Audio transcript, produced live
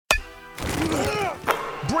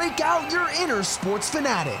break out your inner sports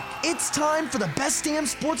fanatic. It's time for the best damn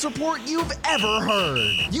sports report you've ever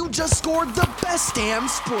heard. You just scored the best damn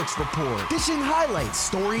sports report. Dishing highlights,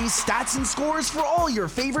 stories, stats, and scores for all your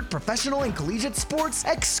favorite professional and collegiate sports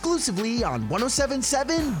exclusively on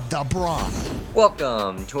 107.7 The Bronx.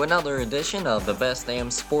 Welcome to another edition of the Best Damn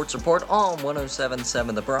Sports Report on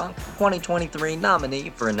 107.7 The Bronx, 2023 nominee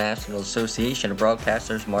for a National Association of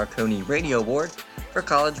Broadcasters Marconi Radio Award for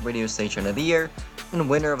College Radio Station of the Year, and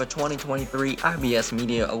winner of a 2023 IBS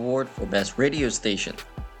Media Award for Best Radio Station.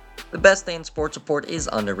 The Best Damn Sports Report is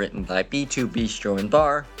underwritten by B2 Bistro and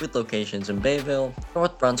Bar, with locations in Bayville,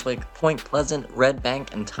 North Brunswick, Point Pleasant, Red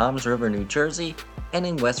Bank, and Toms River, New Jersey, and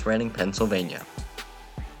in West Reading, Pennsylvania.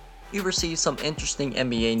 We received some interesting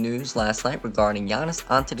NBA news last night regarding Giannis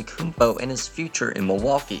Antetokounmpo and his future in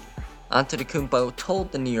Milwaukee. Antetokounmpo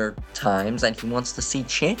told the New York Times that he wants to see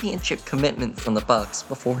championship commitment from the Bucks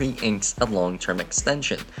before he inks a long-term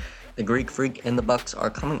extension. The Greek Freak and the Bucks are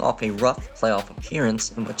coming off a rough playoff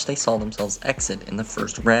appearance in which they saw themselves exit in the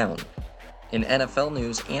first round. In NFL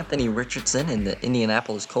news, Anthony Richardson and the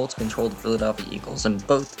Indianapolis Colts controlled the Philadelphia Eagles in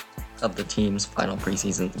both of the team's final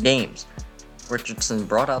preseason games. Richardson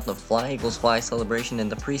brought out the Fly Eagles Fly celebration in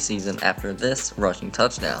the preseason after this rushing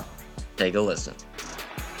touchdown. Take a listen.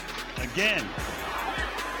 Again,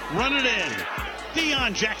 run it in.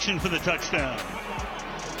 Deion Jackson for the touchdown.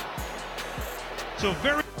 So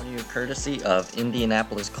very On you courtesy of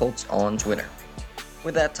Indianapolis Colts on Twitter.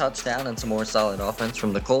 With that touchdown and some more solid offense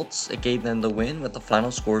from the Colts, it gave them the win with the final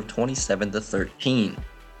score of 27-13.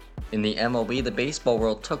 In the MLB, the baseball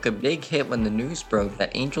world took a big hit when the news broke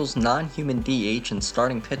that Angels non-human DH and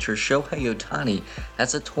starting pitcher Shohei Ohtani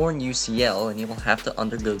has a torn UCL and he will have to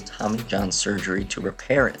undergo Tommy John surgery to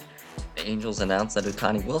repair it. The Angels announced that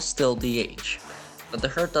Ohtani will still DH. But the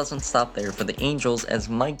hurt doesn't stop there for the Angels, as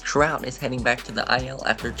Mike Trout is heading back to the IL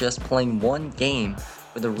after just playing one game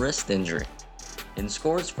with a wrist injury. In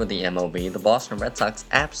scores for the MLB, the Boston Red Sox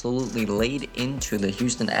absolutely laid into the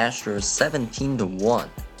Houston Astros 17-1.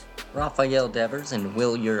 Rafael Devers and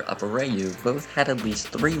Wilyer Abreu both had at least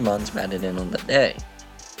 3 runs batted in on the day.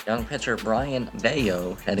 Young pitcher Brian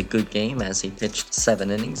Bayo had a good game as he pitched 7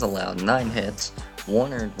 innings, allowed 9 hits,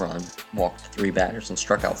 1 earned run, walked 3 batters, and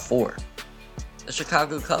struck out 4. The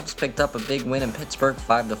Chicago Cubs picked up a big win in Pittsburgh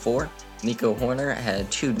 5-4. Nico Horner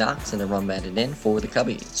had 2 knocks and a run batted in for the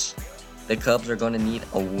Cubbies. The Cubs are going to need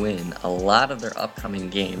a win a lot of their upcoming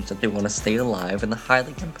games if they want to stay alive in the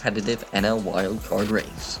highly competitive NL wildcard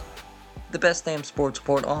race. The Best Damn Sports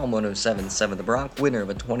Report on 107.7 The Bronx, winner of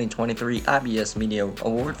a 2023 IBS Media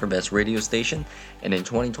Award for Best Radio Station, and a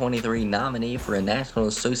 2023 nominee for a National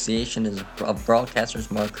Association of Broadcasters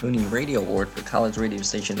Marconi Radio Award for College Radio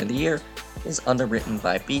Station of the Year, is underwritten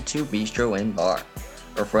by B2 Bistro and Bar.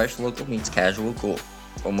 Where fresh local meets casual cool.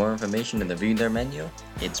 For more information and to view their menu,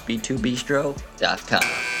 it's b2bistro.com.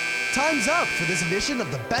 Time's up for this edition of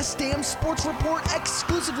the Best Damn Sports Report,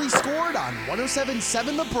 exclusively scored on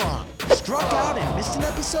 107.7 The Bronx. Struck out and missed an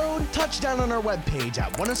episode? Touchdown on our webpage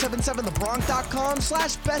at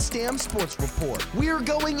 107.7thebronx.com/Best Damn Sports Report. We're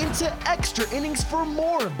going into extra innings for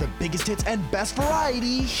more of the biggest hits and best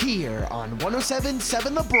variety here on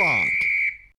 107.7 The Bronx.